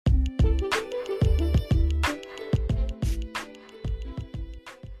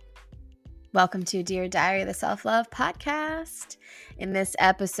Welcome to Dear Diary, the Self-Love Podcast. In this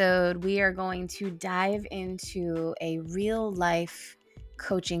episode, we are going to dive into a real-life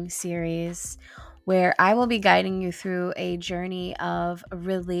coaching series where I will be guiding you through a journey of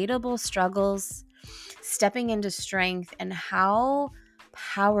relatable struggles, stepping into strength, and how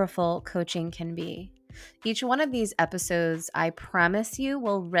powerful coaching can be. Each one of these episodes, I promise you,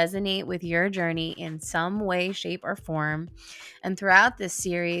 will resonate with your journey in some way, shape, or form. And throughout this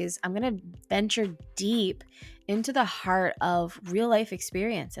series, I'm going to venture deep into the heart of real life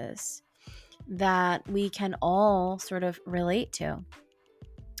experiences that we can all sort of relate to.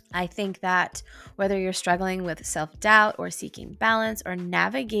 I think that whether you're struggling with self-doubt or seeking balance or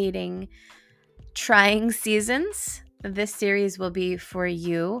navigating trying seasons, this series will be for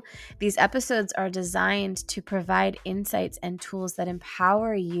you. These episodes are designed to provide insights and tools that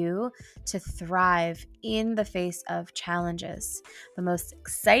empower you to thrive in the face of challenges. The most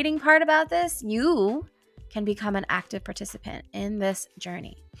exciting part about this, you can become an active participant in this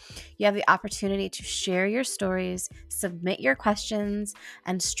journey. You have the opportunity to share your stories, submit your questions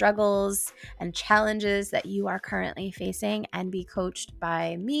and struggles and challenges that you are currently facing, and be coached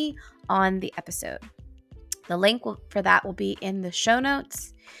by me on the episode. The link for that will be in the show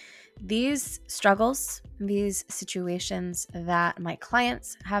notes. These struggles, these situations that my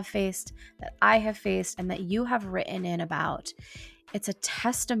clients have faced, that I have faced, and that you have written in about, it's a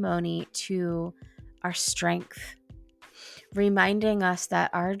testimony to our strength, reminding us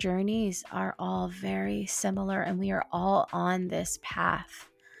that our journeys are all very similar and we are all on this path.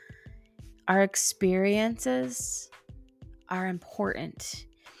 Our experiences are important,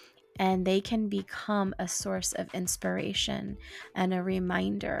 and they can become a source of inspiration and a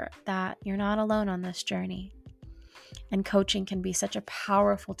reminder that you're not alone on this journey. And coaching can be such a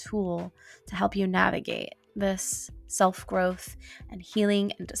powerful tool to help you navigate this self-growth and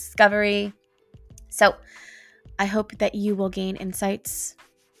healing and discovery. So I hope that you will gain insights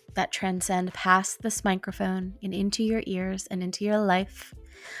that transcend past this microphone and into your ears and into your life.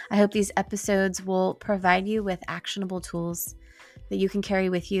 I hope these episodes will provide you with actionable tools that you can carry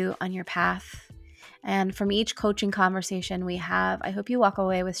with you on your path. And from each coaching conversation we have, I hope you walk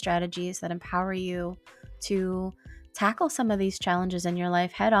away with strategies that empower you to tackle some of these challenges in your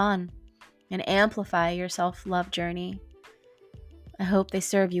life head on and amplify your self-love journey. I hope they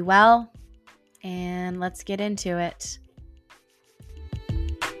serve you well, and let's get into it.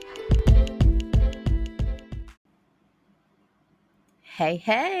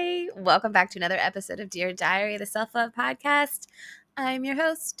 Hey, welcome back to another episode of Dear Diary, the Self-Love Podcast. I'm your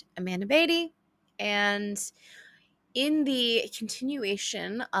host, Amanda Beatty, and in the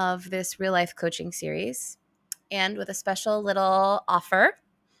continuation of this real-life coaching series, and with a special little offer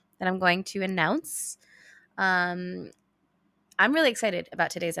that I'm going to announce, I'm really excited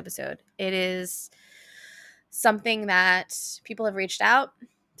about today's episode. It is something that people have reached out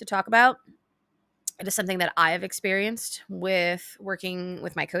to talk about. It is something that I have experienced with working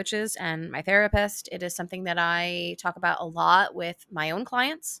with my coaches and my therapist. It is something that I talk about a lot with my own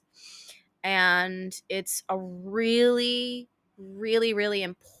clients. And it's a really, really, really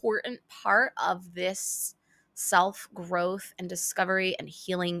important part of this self-growth and discovery and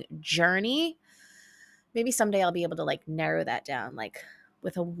healing journey. Maybe someday I'll be able to narrow that down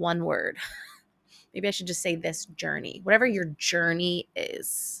with a one word. Maybe I should just say this journey. Whatever your journey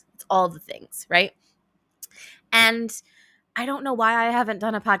is, it's all the things, right? And I don't know why I haven't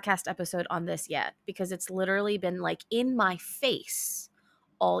done a podcast episode on this yet, because it's literally been in my face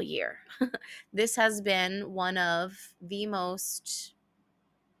all year. This has been one of the most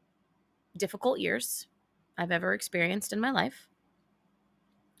difficult years I've ever experienced in my life,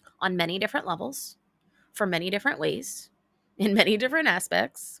 on many different levels, for many different ways, in many different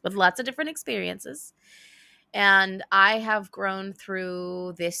aspects, with lots of different experiences. And I have grown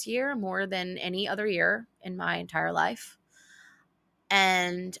through this year more than any other year in my entire life.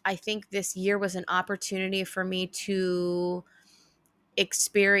 And I think this year was an opportunity for me to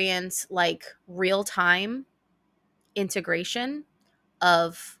experience real-time integration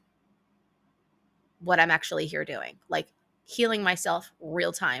of what I'm actually here doing, healing myself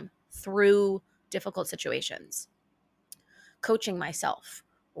real time through difficult situations, coaching myself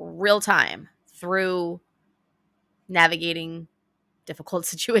real time through navigating difficult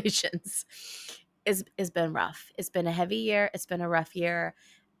situations. It's been rough. It's been a heavy year. It's been a rough year.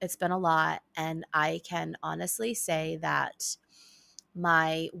 It's been a lot. And I can honestly say that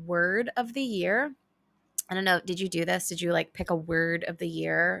my word of the year, I don't know, did you do this? Did you pick a word of the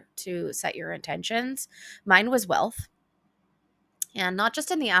year to set your intentions? Mine was wealth. And not just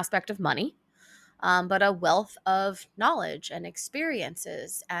in the aspect of money, but a wealth of knowledge and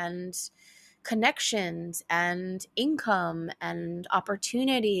experiences and connections and income and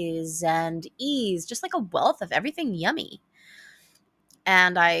opportunities and ease, just like a wealth of everything yummy.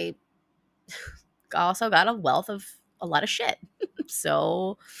 And I also got a wealth of a lot of shit.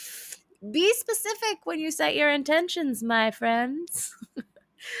 So be specific when you set your intentions, my friends.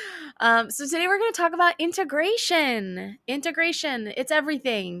 So today we're going to talk about integration. Integration, it's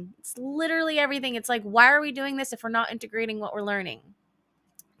everything. It's literally everything. It's like, why are we doing this if we're not integrating what we're learning?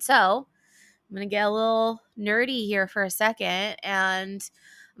 So I'm going to get a little nerdy here for a second, and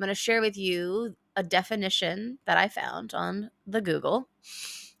I'm going to share with you a definition that I found on the Google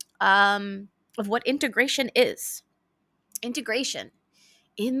of what integration is. Integration,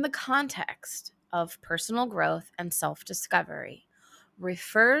 in the context of personal growth and self-discovery,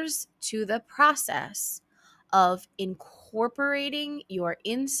 refers to the process of incorporating your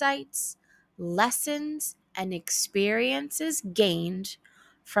insights, lessons, and experiences gained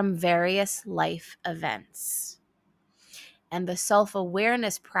from various life events and the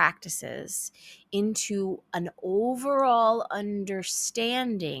self-awareness practices into an overall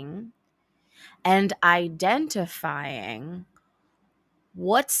understanding and identifying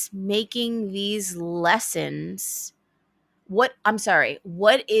what's making these lessons, what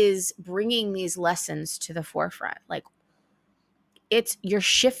is bringing these lessons to the forefront. Like, you're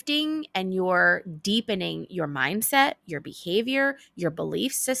shifting and you're deepening your mindset, your behavior, your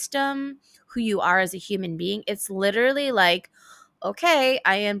belief system, who you are as a human being. It's literally like, okay,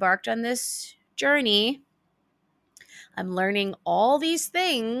 I embarked on this journey. I'm learning all these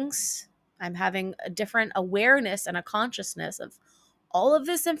things. I'm having a different awareness and a consciousness of all of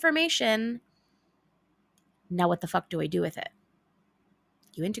this information. Now, what the fuck do I do with it?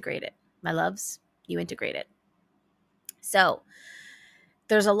 You integrate it, my loves. You integrate it. So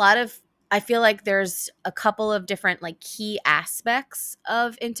I feel like there's a couple of different like key aspects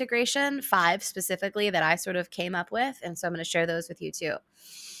of integration, 5 specifically that I sort of came up with. And so I'm going to share those with you too.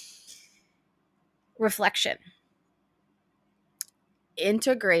 Reflection.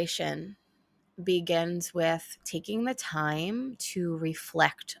 Integration begins with taking the time to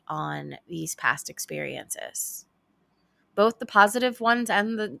reflect on these past experiences, both the positive ones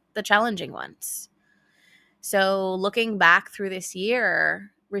and the challenging ones. So looking back through this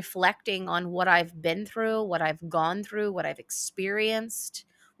year, reflecting on what I've been through, what I've gone through, what I've experienced,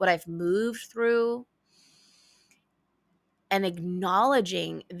 what I've moved through, and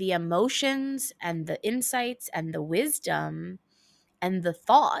acknowledging the emotions and the insights and the wisdom and the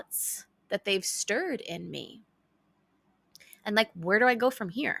thoughts that they've stirred in me. And like, where do I go from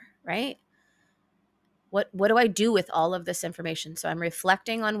here, right? What do I do with all of this information? So I'm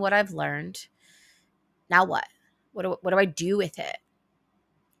reflecting on what I've learned. Now what? What do I do with it?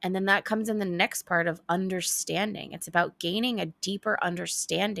 And then that comes in the next part of understanding. It's about gaining a deeper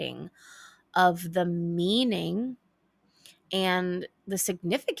understanding of the meaning and the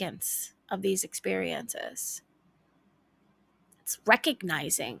significance of these experiences. It's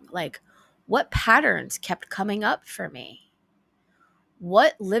recognizing like what patterns kept coming up for me.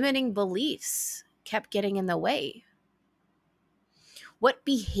 What limiting beliefs kept getting in the way? What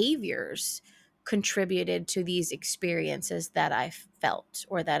behaviors contributed to these experiences that I felt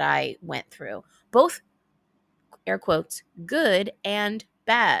or that I went through? Both, air quotes, good and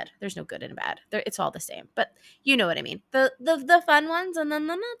bad. There's no good and bad. It's all the same. But you know what I mean. The fun ones and then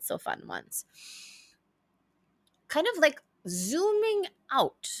the not so fun ones. Kind of like zooming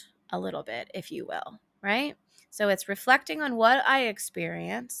out a little bit, if you will, right? So it's reflecting on what I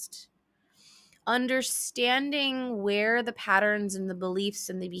experienced, understanding where the patterns and the beliefs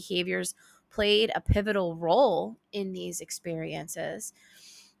and the behaviors played a pivotal role in these experiences.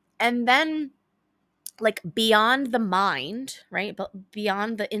 And then like beyond the mind, right? But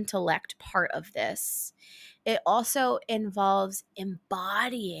beyond the intellect part of this, it also involves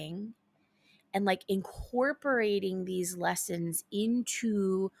embodying and like incorporating these lessons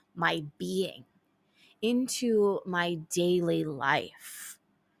into my being, into my daily life.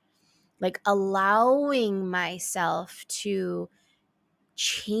 Like allowing myself to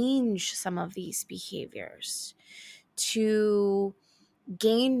change some of these behaviors, to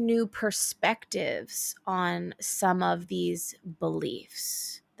gain new perspectives on some of these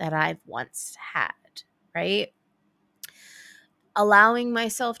beliefs that I've once had, right? Allowing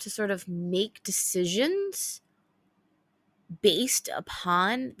myself to sort of make decisions based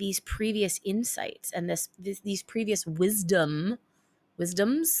upon these previous insights and these previous wisdoms,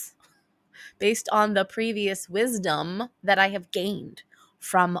 based on the previous wisdom that I have gained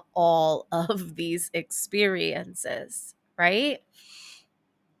from all of these experiences, right?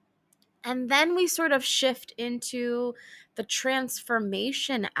 And then we sort of shift into the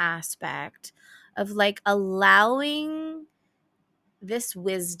transformation aspect of like allowing this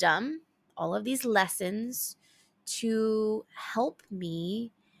wisdom, all of these lessons, to help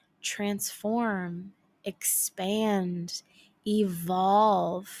me transform, expand,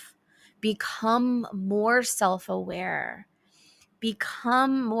 evolve, become more self aware,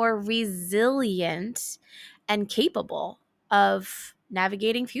 become more resilient and capable of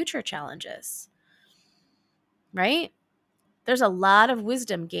navigating future challenges, right? There's a lot of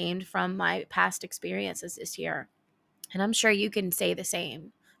wisdom gained from my past experiences this year. And I'm sure you can say the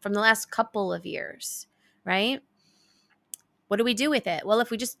same from the last couple of years, right? What do we do with it? Well, if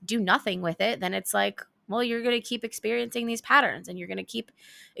we just do nothing with it, then it's like, well, you're going to keep experiencing these patterns and you're going to keep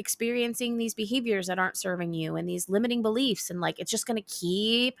experiencing these behaviors that aren't serving you and these limiting beliefs. And like, it's just going to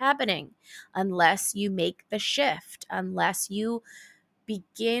keep happening unless you make the shift, unless you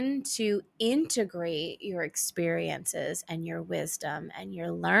begin to integrate your experiences and your wisdom and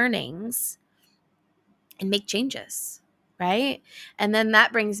your learnings and make changes, right? And then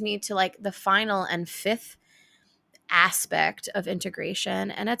that brings me to like the final and fifth aspect of integration,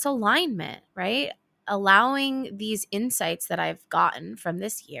 and it's alignment, right? Allowing these insights that I've gotten from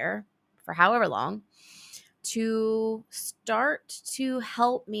this year for however long to start to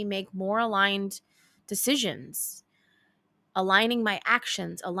help me make more aligned decisions, aligning my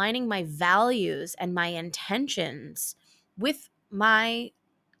actions, aligning my values and my intentions with my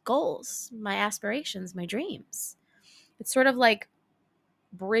goals, my aspirations, my dreams. It's sort of like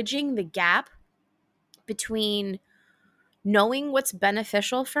bridging the gap between knowing what's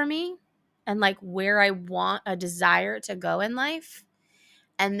beneficial for me and like where I want a desire to go in life,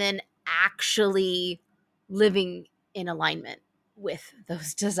 and then actually living in alignment with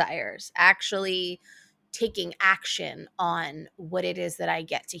those desires, actually taking action on what it is that I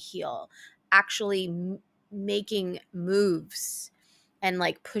get to heal, actually making moves and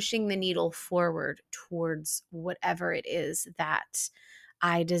like pushing the needle forward towards whatever it is that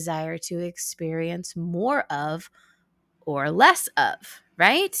I desire to experience more of or less of,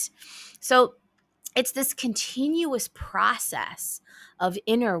 right? So it's this continuous process of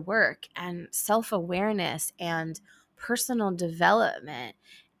inner work and self awareness and personal development.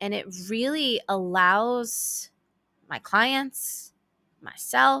 And it really allows my clients,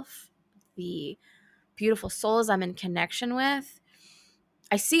 myself, the beautiful souls I'm in connection with.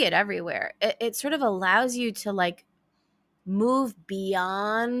 I see it everywhere. It sort of allows you to like move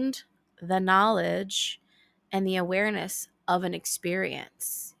beyond the knowledge and the awareness of an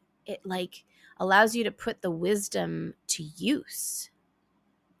experience. It like allows you to put the wisdom to use.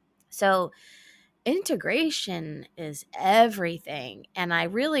 So integration is everything. And I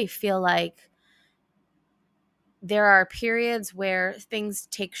really feel like there are periods where things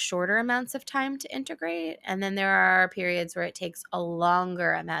take shorter amounts of time to integrate. And then there are periods where it takes a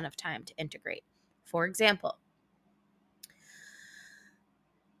longer amount of time to integrate. For example,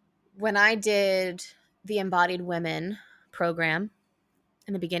 when I did the Embodied Women program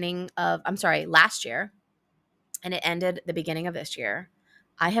in the beginning of, last year, and it ended the beginning of this year,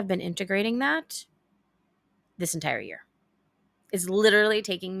 I have been integrating that this entire year. It's literally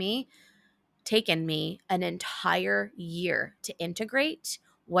taken me an entire year to integrate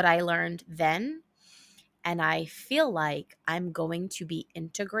what I learned then. And I feel like I'm going to be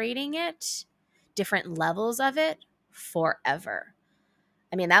integrating it, different levels of it, forever.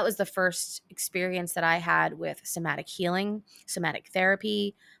 I mean, that was the first experience that I had with somatic healing, somatic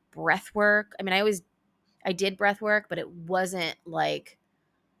therapy, breath work. I mean, I did breath work, but it wasn't like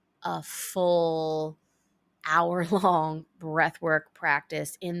a full hour-long breath work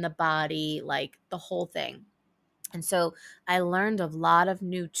practice in the body, like the whole thing. And so I learned a lot of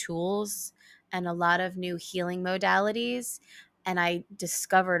new tools and a lot of new healing modalities, and I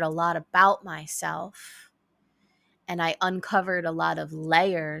discovered a lot about myself, and I uncovered a lot of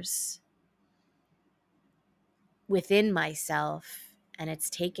layers within myself, and it's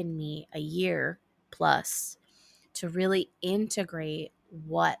taken me a year plus to really integrate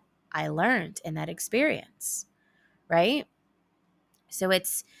what I learned in that experience, right? So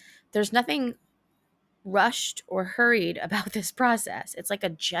there's nothing rushed or hurried about this process. It's like a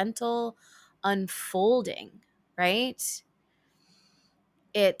gentle unfolding, right?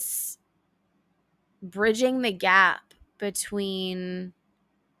 It's bridging the gap between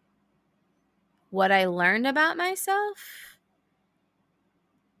what I learned about myself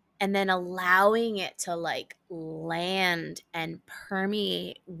and then allowing it to like land and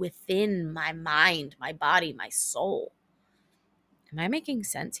permeate within my mind, my body, my soul. Am I making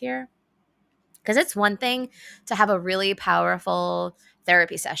sense here? Because it's one thing to have a really powerful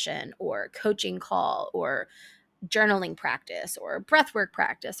therapy session or coaching call or journaling practice or breathwork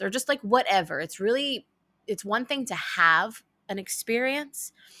practice or just like whatever. It's one thing to have an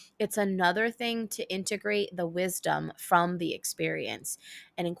experience. It's another thing to integrate the wisdom from the experience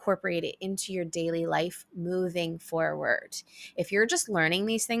and incorporate it into your daily life moving forward. If you're just learning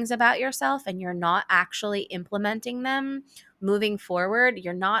these things about yourself and you're not actually implementing them moving forward,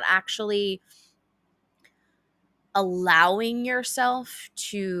 you're not actually allowing yourself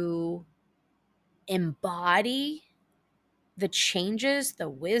to embody the changes, the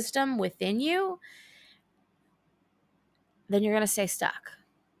wisdom within you, then you're going to stay stuck.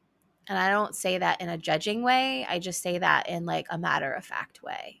 And I don't say that in a judging way. I just say that in like a matter of fact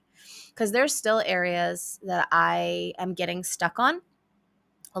way. Because there's still areas that I am getting stuck on.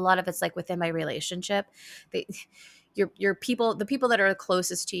 A lot of it's like within my relationship. Your people, the people that are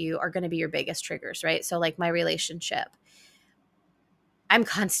closest to you are going to be your biggest triggers, right? So like my relationship, I'm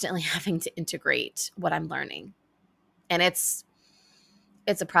constantly having to integrate what I'm learning. And it's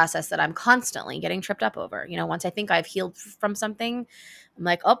a process that I'm constantly getting tripped up over. You know, once I think I've healed from something, I'm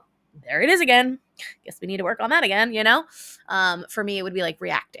like, oh, there it is again. Guess we need to work on that again, you know? For me, it would be like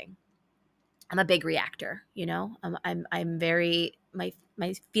reacting. I'm a big reactor, you know? I'm very, my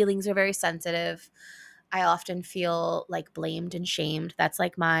feelings are very sensitive. I often feel like blamed and shamed. That's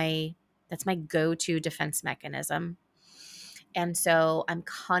my go-to defense mechanism. And so I'm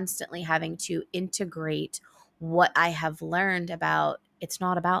constantly having to integrate what I have learned about it's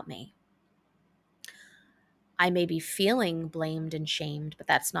not about me. I may be feeling blamed and shamed, but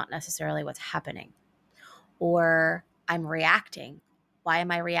that's not necessarily what's happening. Or I'm reacting. Why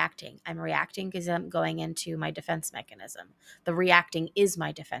am I reacting? I'm reacting because I'm going into my defense mechanism. The reacting is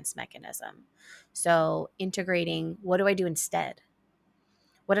my defense mechanism. So integrating, what do I do instead?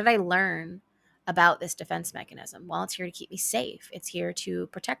 What did I learn about this defense mechanism? Well, it's here to keep me safe. It's here to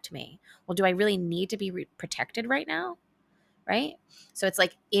protect me. Well, do I really need to be protected right now? Right? So it's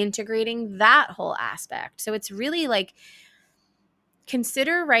like integrating that whole aspect. So it's really like,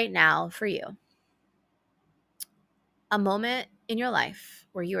 consider right now for you a moment in your life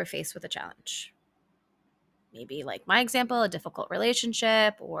where you are faced with a challenge. Maybe like my example, a difficult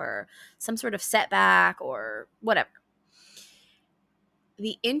relationship or some sort of setback or whatever.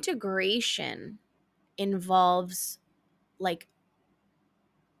 The integration involves like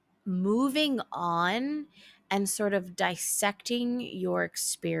moving on and sort of dissecting your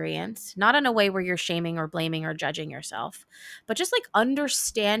experience, not in a way where you're shaming or blaming or judging yourself, but just like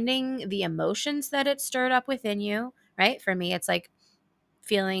understanding the emotions that it stirred up within you, right? For me, it's like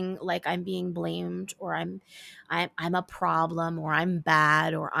feeling like I'm being blamed or I'm a problem or I'm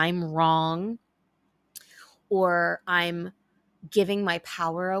bad or I'm wrong or I'm giving my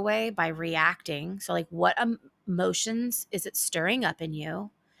power away by reacting. So like what emotions is it stirring up in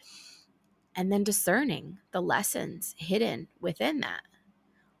you? And then discerning the lessons hidden within that.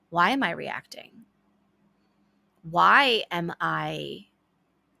 Why am I reacting? Why am I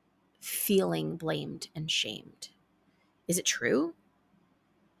feeling blamed and shamed? Is it true?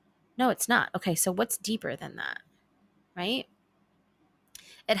 No, it's not. Okay, so what's deeper than that, right?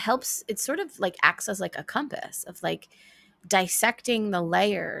 It helps, it sort of like acts as like a compass of like dissecting the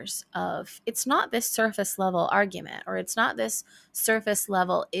layers of it's not this surface level argument or it's not this surface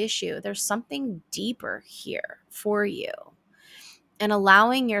level issue. There's something deeper here for you. And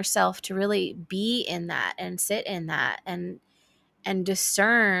allowing yourself to really be in that and sit in that and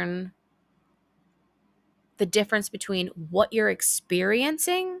discern the difference between what you're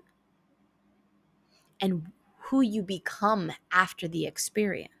experiencing and who you become after the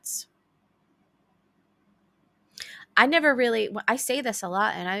experience. I say this a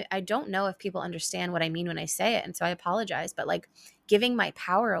lot and I don't know if people understand what I mean when I say it. And so I apologize, but like giving my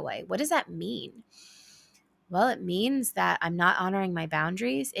power away, what does that mean? Well, it means that I'm not honoring my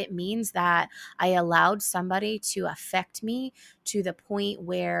boundaries. It means that I allowed somebody to affect me to the point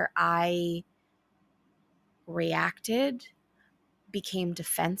where I reacted, became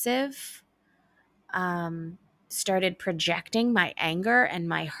defensive, started projecting my anger and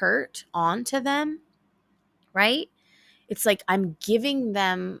my hurt onto them, right? It's like I'm giving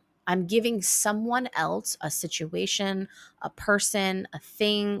someone else a situation, a person, a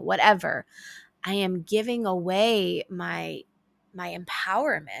thing, whatever. I am giving away my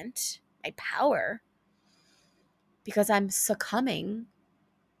empowerment, my power, because I'm succumbing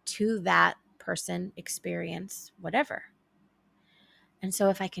to that person, experience, whatever. And so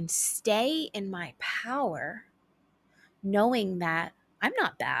if I can stay in my power, knowing that I'm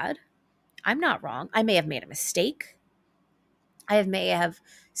not bad, I'm not wrong. I may have made a mistake. I may have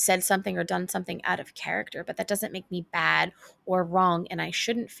said something or done something out of character, but that doesn't make me bad or wrong, and I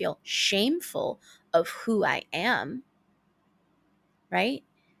shouldn't feel shameful of who I am, right?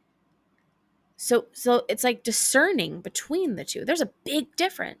 So it's like discerning between the two. There's a big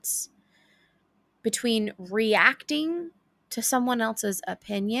difference between reacting to someone else's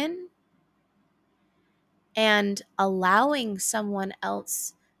opinion and allowing someone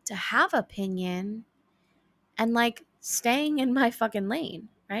else to have opinion and like staying in my fucking lane,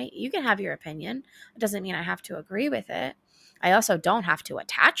 right? You can have your opinion. It doesn't mean I have to agree with it. I also don't have to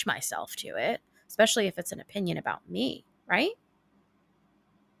attach myself to it, especially if it's an opinion about me, right?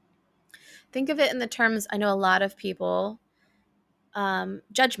 Think of it in the terms, I know a lot of people,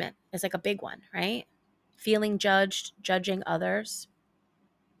 judgment is like a big one, right? Feeling judged, judging others.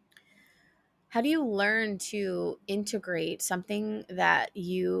 How do you learn to integrate something that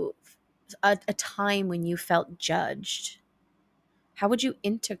a time when you felt judged? How would you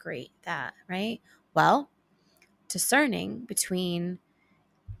integrate that, right? Well, discerning between,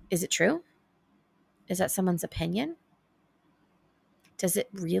 is it true? Is that someone's opinion? Does it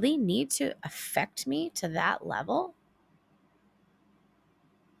really need to affect me to that level?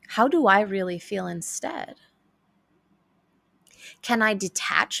 How do I really feel instead? Can I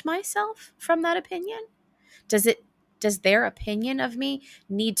detach myself from that opinion? Does their opinion of me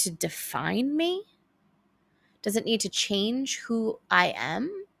need to define me? Does it need to change who I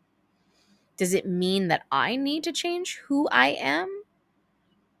am? Does it mean that I need to change who I am?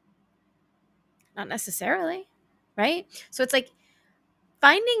 Not necessarily, right? So it's like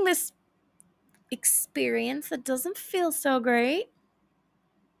finding this experience that doesn't feel so great,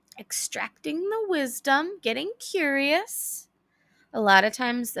 extracting the wisdom, getting curious. A lot of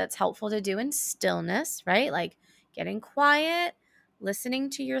times that's helpful to do in stillness, right? Like getting quiet, listening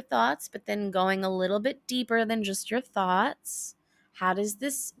to your thoughts, but then going a little bit deeper than just your thoughts. How does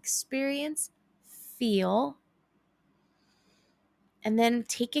this experience feel? And then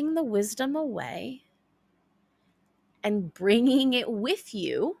taking the wisdom away and bringing it with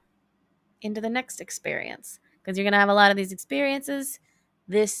you into the next experience. Because you're going to have a lot of these experiences.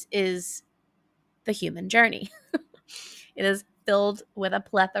 This is the human journey. It is filled with a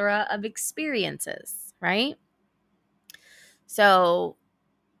plethora of experiences, right? So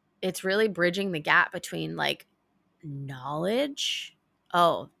it's really bridging the gap between like knowledge.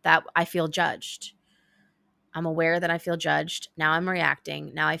 Oh, that I feel judged. I'm aware that I feel judged. Now I'm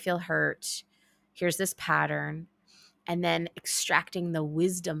reacting. Now I feel hurt. Here's this pattern. And then extracting the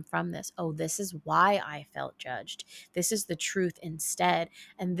wisdom from this. Oh, this is why I felt judged. This is the truth instead.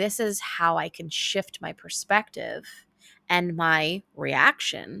 And this is how I can shift my perspective and my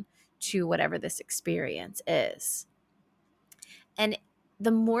reaction to whatever this experience is. And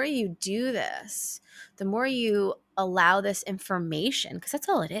the more you do this, the more you allow this information, because that's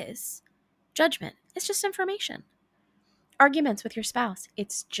all it is. Judgment, it's just information. Arguments with your spouse,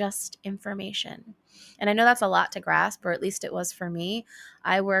 it's just information. And I know that's a lot to grasp, or at least it was for me.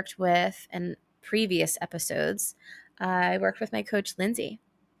 I worked with, in previous episodes, I worked with my coach, Lindsay,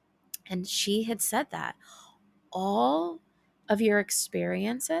 and she had said that all of your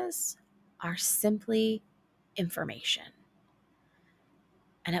experiences are simply information.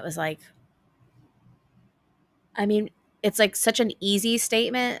 And it was like, I mean, it's like such an easy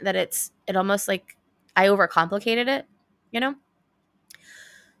statement that it almost like I overcomplicated it, you know?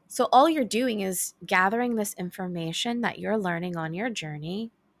 So all you're doing is gathering this information that you're learning on your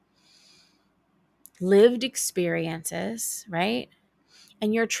journey, lived experiences, right?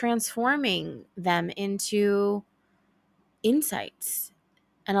 And you're transforming them into insights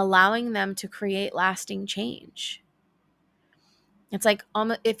and allowing them to create lasting change. It's like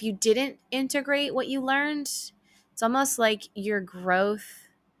if you didn't integrate what you learned, it's almost like your growth,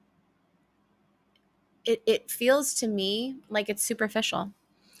 it feels to me like it's superficial.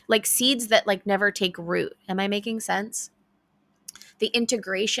 Like seeds that like never take root. Am I making sense? The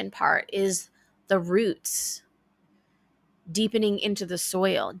integration part is the roots deepening into the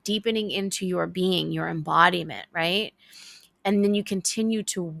soil, deepening into your being, your embodiment, right? And then you continue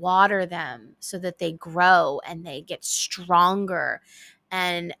to water them so that they grow and they get stronger.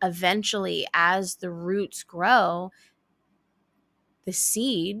 And eventually, as the roots grow, the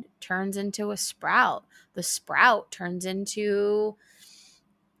seed turns into a sprout. The sprout turns into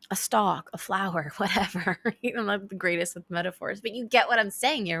a stalk, a flower, whatever. I'm not the greatest with metaphors, but you get what I'm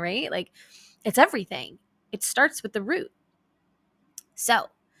saying here, right? Like it's everything. It starts with the root. So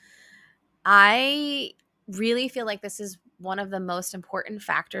I really feel like this is one of the most important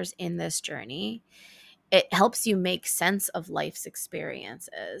factors in this journey It helps you make sense of life's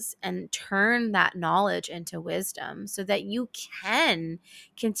experiences and turn that knowledge into wisdom so that you can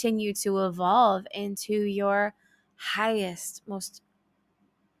continue to evolve into your highest, most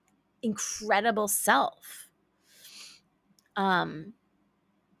incredible self. Um,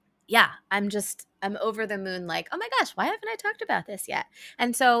 yeah, I'm over the moon, like, oh my gosh, why haven't I talked about this yet?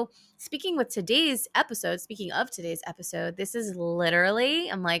 And so, speaking of today's episode, this is literally,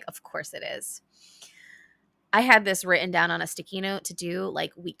 I'm like, of course it is. I had this written down on a sticky note to do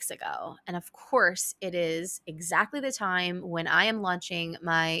like weeks ago. And of course, it is exactly the time when I am launching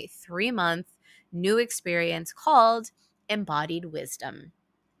my 3-month new experience called Embodied Wisdom.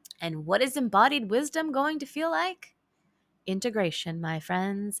 And what is embodied wisdom going to feel like? Integration, my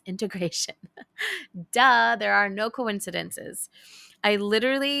friends, integration. Duh, there are no coincidences. I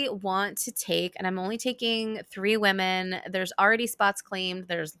literally want to take, and I'm only taking 3 women. There's already spots claimed.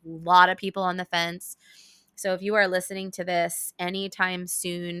 There's a lot of people on the fence. So if you are listening to this anytime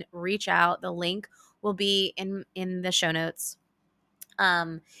soon, reach out. The link will be in the show notes.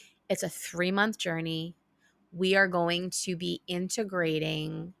 It's a 3-month journey. We are going to be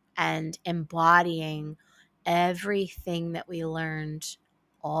integrating and embodying everything that we learned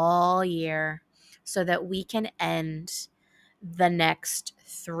all year so that we can end the next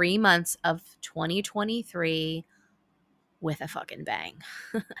 3 months of 2023 with a fucking bang.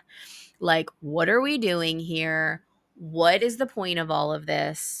 Like, what are we doing here? What is the point of all of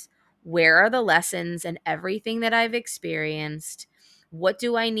this? Where are the lessons and everything that I've experienced? What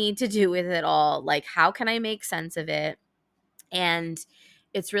do I need to do with it all? Like, how can I make sense of it? And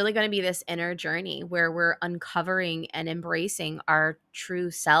it's really going to be this inner journey where we're uncovering and embracing our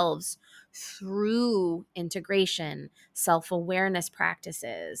true selves through integration, self-awareness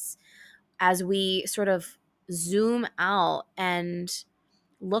practices, as we sort of zoom out and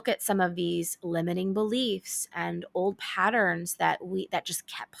look at some of these limiting beliefs and old patterns that just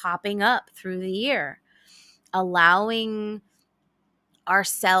kept popping up through the year, allowing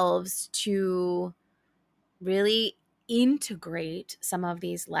ourselves to really integrate some of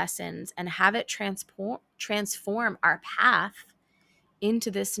these lessons and have it transform our path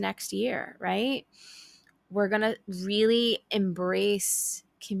into this next year, right? We're going to really embrace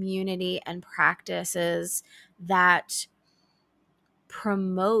community and practices that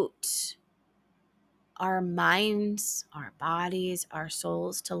promote our minds, our bodies, our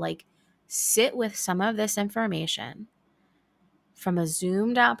souls to like sit with some of this information from a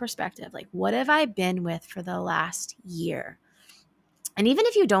zoomed out perspective. Like, what have I been with for the last year? And even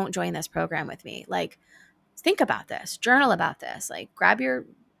if you don't join this program with me, like, think about this, journal about this, like grab your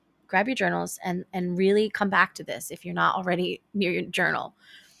journals and really come back to this if you're not already near your journal.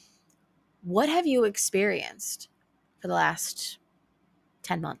 What have you experienced for the last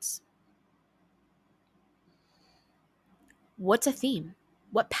 10 months? What's a theme?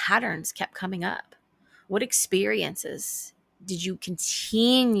 What patterns kept coming up? What experiences did you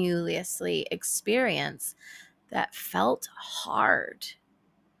continuously experience that felt hard?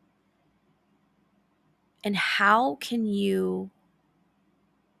 And how can you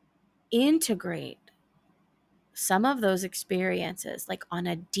integrate some of those experiences like on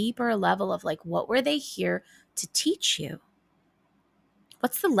a deeper level of like, what were they here to teach you?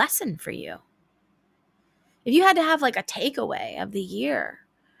 What's the lesson for you? If you had to have like a takeaway of the year,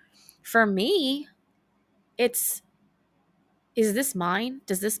 for me, it's, is this mine?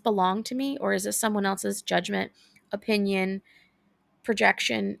 Does this belong to me? Or is this someone else's judgment, opinion,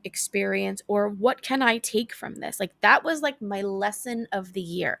 projection, experience? Or what can I take from this? Like, that was like my lesson of the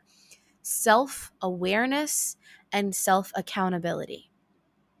year: self-awareness and self-accountability.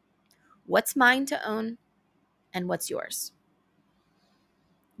 What's mine to own and what's yours?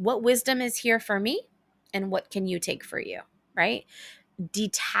 What wisdom is here for me and what can you take for you, right?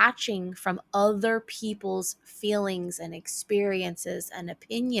 Detaching from other people's feelings and experiences and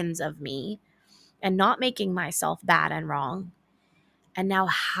opinions of me and not making myself bad and wrong. And now,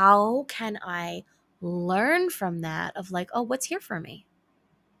 how can I learn from that of like, oh, what's here for me?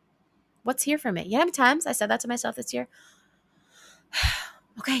 What's here for me? You know how many times I said that to myself this year?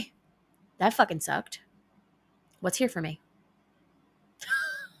 Okay, that fucking sucked. What's here for me?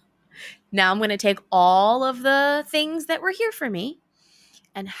 Now I'm going to take all of the things that were here for me,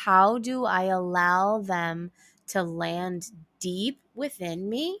 and how do I allow them to land deep within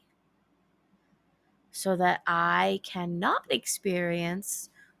me so that I cannot experience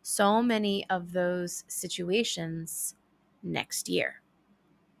so many of those situations next year,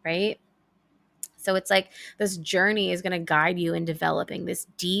 right? So it's like this journey is going to guide you in developing this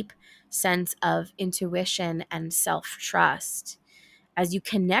deep sense of intuition and self-trust as you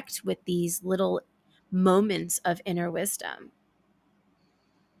connect with these little moments of inner wisdom.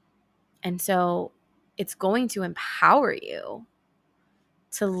 And so it's going to empower you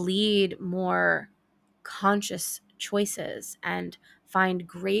to lead more conscious choices and find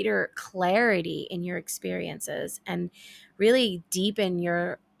greater clarity in your experiences and really deepen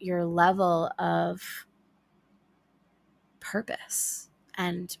your level of purpose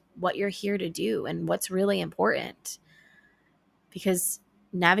and what you're here to do and what's really important. Because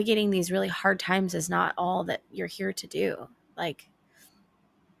navigating these really hard times is not all that you're here to do. Like,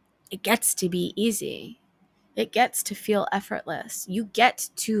 it gets to be easy. It gets to feel effortless. You get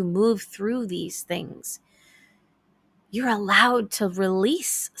to move through these things. You're allowed to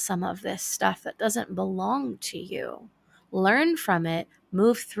release some of this stuff that doesn't belong to you. Learn from it,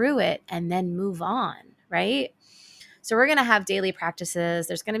 move through it, and then move on, right? So we're going to have daily practices.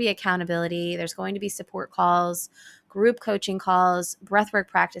 There's going to be accountability. There's going to be support calls, group coaching calls, breathwork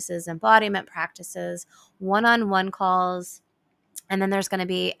practices, embodiment practices, one-on-one calls. And then there's going to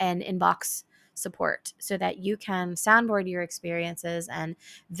be an inbox support so that you can soundboard your experiences and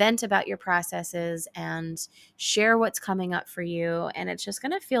vent about your processes and share what's coming up for you. And it's just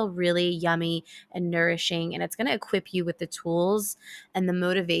going to feel really yummy and nourishing. And it's going to equip you with the tools and the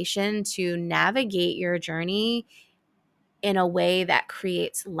motivation to navigate your journey in a way that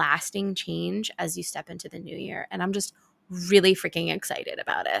creates lasting change as you step into the new year. And I'm just really freaking excited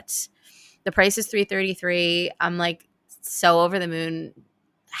about it. The price is $333. I'm like so over the moon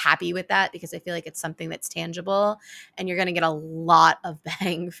happy with that because I feel like it's something that's tangible and you're going to get a lot of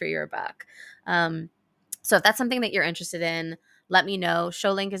bang for your buck. So if that's something that you're interested in, let me know.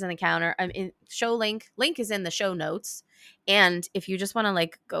 Show link is in the counter. Link is in the show notes. And if you just want to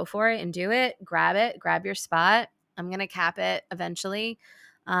like go for it and do it, grab your spot. I'm going to cap it eventually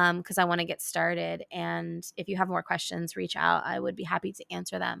because I want to get started. And if you have more questions, reach out. I would be happy to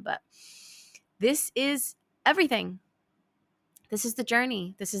answer them. But this is everything. This is the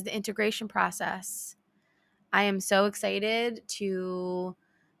journey. This is the integration process. I am so excited to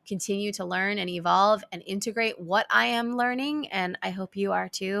continue to learn and evolve and integrate what I am learning. And I hope you are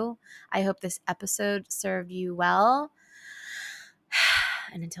too. I hope this episode served you well.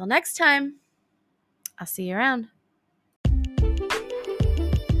 And until next time, I'll see you around.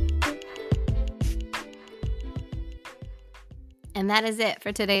 And that is it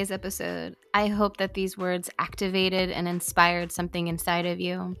for today's episode. I hope that these words activated and inspired something inside of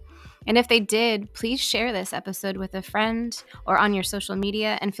you. And if they did, please share this episode with a friend or on your social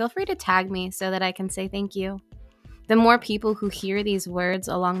media, and feel free to tag me so that I can say thank you. The more people who hear these words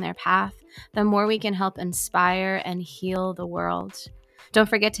along their path, the more we can help inspire and heal the world. Don't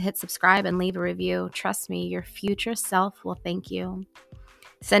forget to hit subscribe and leave a review. Trust me, your future self will thank you.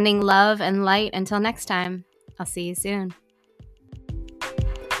 Sending love and light until next time. I'll see you soon.